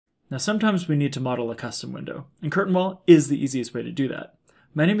Now sometimes we need to model a custom window, and curtain wall is the easiest way to do that.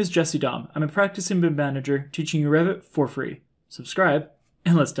 My name is Jesse Dom. I'm a practicing BIM manager teaching you Revit for free. Subscribe,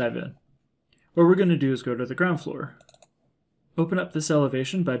 and let's dive in. What we're going to do is go to the ground floor. Open up this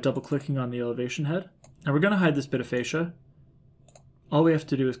elevation by double-clicking on the elevation head. Now we're going to hide this bit of fascia. All we have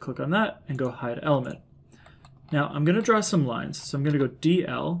to do is click on that and go hide element. Now I'm going to draw some lines. So I'm going to go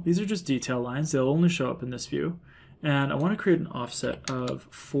DL. These are just detail lines. They'll only show up in this view. And I want to create an offset of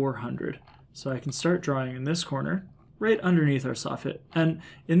 400. So I can start drawing in this corner, right underneath our soffit. And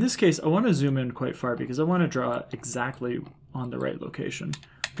in this case, I want to zoom in quite far because I want to draw exactly on the right location.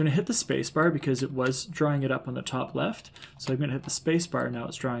 I'm going to hit the space bar because it was drawing it up on the top left. So I'm going to hit the space bar, now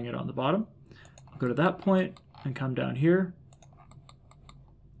it's drawing it on the bottom. I'll go to that point and come down here,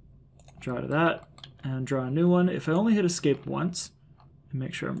 draw to that, and draw a new one. If I only hit escape once, and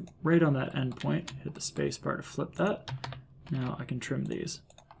make sure I'm right on that end point, hit the space bar to flip that. Now I can trim these.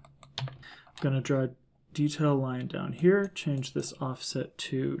 I'm going to draw a detail line down here, change this offset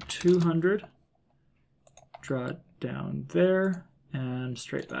to 200, draw it down there, and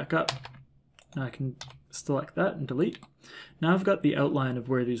straight back up. Now I can select that and delete. Now I've got the outline of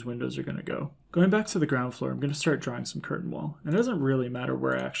where these windows are going to go. Going back to the ground floor, I'm going to start drawing some curtain wall. And it doesn't really matter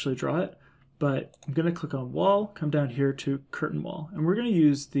where I actually draw it, but I'm going to click on wall, come down here to curtain wall, and we're going to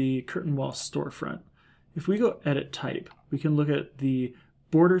use the curtain wall storefront. If we go edit type, we can look at the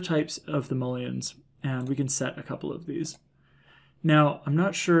border types of the mullions, and we can set a couple of these. Now, I'm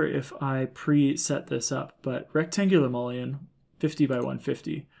not sure if I pre-set this up, but rectangular mullion, 50 by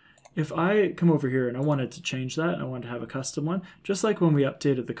 150. If I come over here and I wanted to change that, and I wanted to have a custom one, just like when we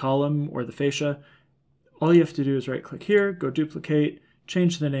updated the column or the fascia, all you have to do is right click here, go duplicate,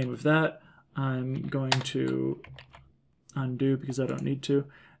 change the name of that. I'm going to undo because I don't need to.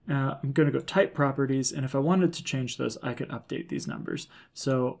 I'm going to go type properties, and if I wanted to change those, I could update these numbers.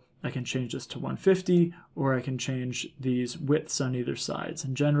 So I can change this to 150, or I can change these widths on either sides.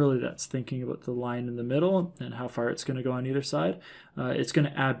 And generally that's thinking about the line in the middle and how far it's going to go on either side. It's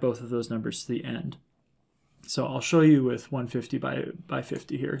going to add both of those numbers to the end. So I'll show you with 150 by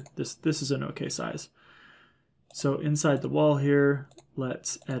 50 here. This is an okay size. So inside the wall here,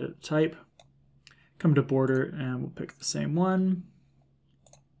 let's edit type. Come to border and we'll pick the same one.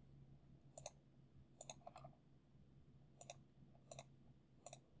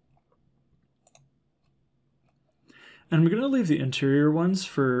 And we're going to leave the interior ones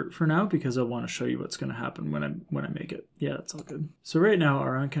for now because I want to show you what's going to happen when I make it. Yeah, that's all good. So right now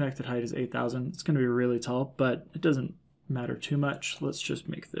our unconnected height is 8,000. It's going to be really tall, but it doesn't matter too much. Let's just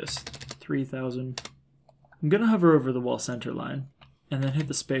make this 3,000. I'm going to hover over the wall center line and then hit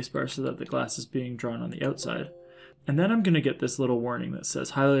the spacebar so that the glass is being drawn on the outside. And then I'm going to get this little warning that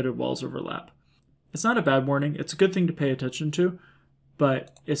says highlighted walls overlap. It's not a bad warning. It's a good thing to pay attention to,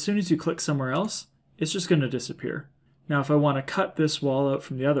 but as soon as you click somewhere else, it's just going to disappear. Now if I want to cut this wall out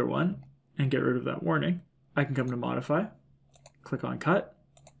from the other one and get rid of that warning, I can come to modify, click on cut,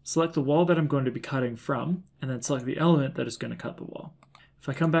 select the wall that I'm going to be cutting from, and then select the element that is going to cut the wall. If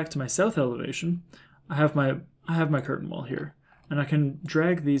I come back to my south elevation, I have my curtain wall here, and I can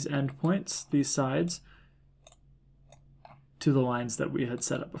drag these endpoints, these sides, to the lines that we had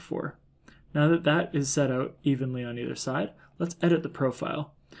set up before. Now that that is set out evenly on either side, let's edit the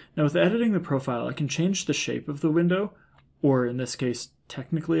profile. Now with editing the profile, I can change the shape of the window, or in this case,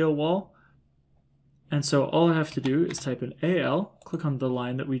 technically a wall. And so all I have to do is type in AL, click on the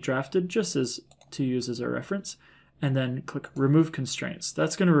line that we drafted just as to use as our reference, and then click Remove Constraints.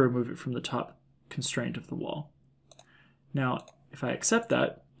 That's going to remove it from the top constraint of the wall. Now, if I accept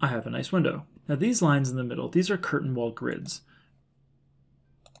that, I have a nice window. Now these lines in the middle, these are curtain wall grids.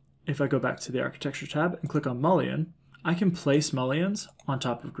 If I go back to the Architecture tab and click on Mullion, I can place mullions on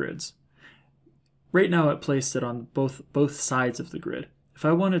top of grids. Right now it placed it on both sides of the grid. If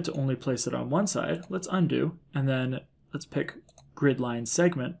I wanted to only place it on one side, let's undo, and then let's pick Grid Line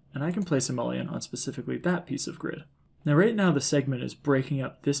Segment, and I can place a mullion on specifically that piece of grid. Now right now the segment is breaking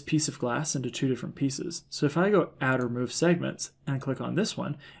up this piece of glass into two different pieces. So if I go Add or Move Segments and click on this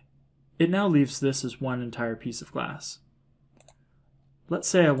one, it now leaves this as one entire piece of glass. Let's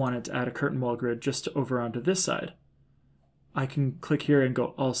say I wanted to add a curtain wall grid just over onto this side. I can click here and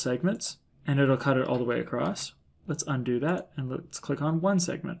go All Segments, and it'll cut it all the way across. Let's undo that, and let's click on one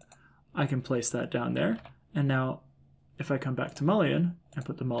segment. I can place that down there, and now if I come back to Mullion and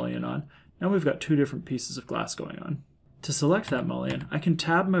put the mullion on, now we've got two different pieces of glass going on. To select that mullion, I can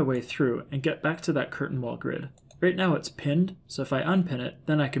tab my way through and get back to that curtain wall grid. Right now it's pinned, so if I unpin it,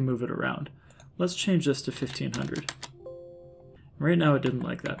 then I can move it around. Let's change this to 1500. Right now it didn't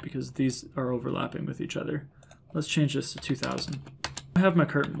like that because these are overlapping with each other. Let's change this to 2000. I have my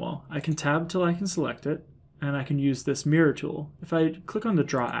curtain wall. I can tab till I can select it, and I can use this mirror tool. If I click on the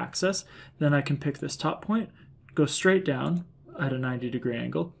draw axis, then I can pick this top point, go straight down at a 90-degree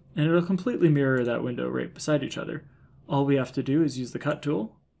angle, and it'll completely mirror that window right beside each other. All we have to do is use the cut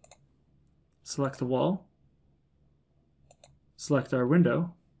tool, select the wall, select our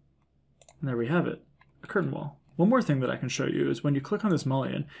window, and there we have it, a curtain wall. One more thing that I can show you is when you click on this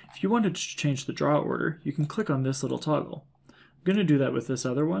mullion, if you wanted to change the draw order, you can click on this little toggle. I'm going to do that with this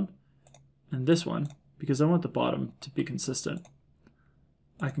other one and this one because I want the bottom to be consistent.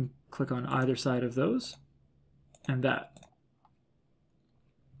 I can click on either side of those and that.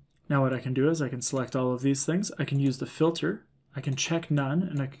 Now what I can do is I can select all of these things. I can use the filter. I can check none,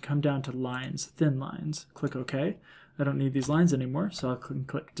 and I can come down to lines, thin lines. Click OK. I don't need these lines anymore, so I'll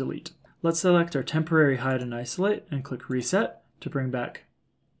click delete. Let's select our temporary hide and isolate and click reset to bring back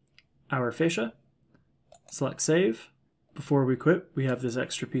our fascia. Select save. Before we quit, we have this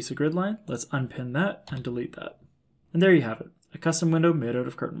extra piece of grid line. Let's unpin that and delete that. And there you have it, a custom window made out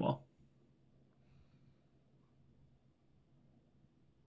of curtain wall.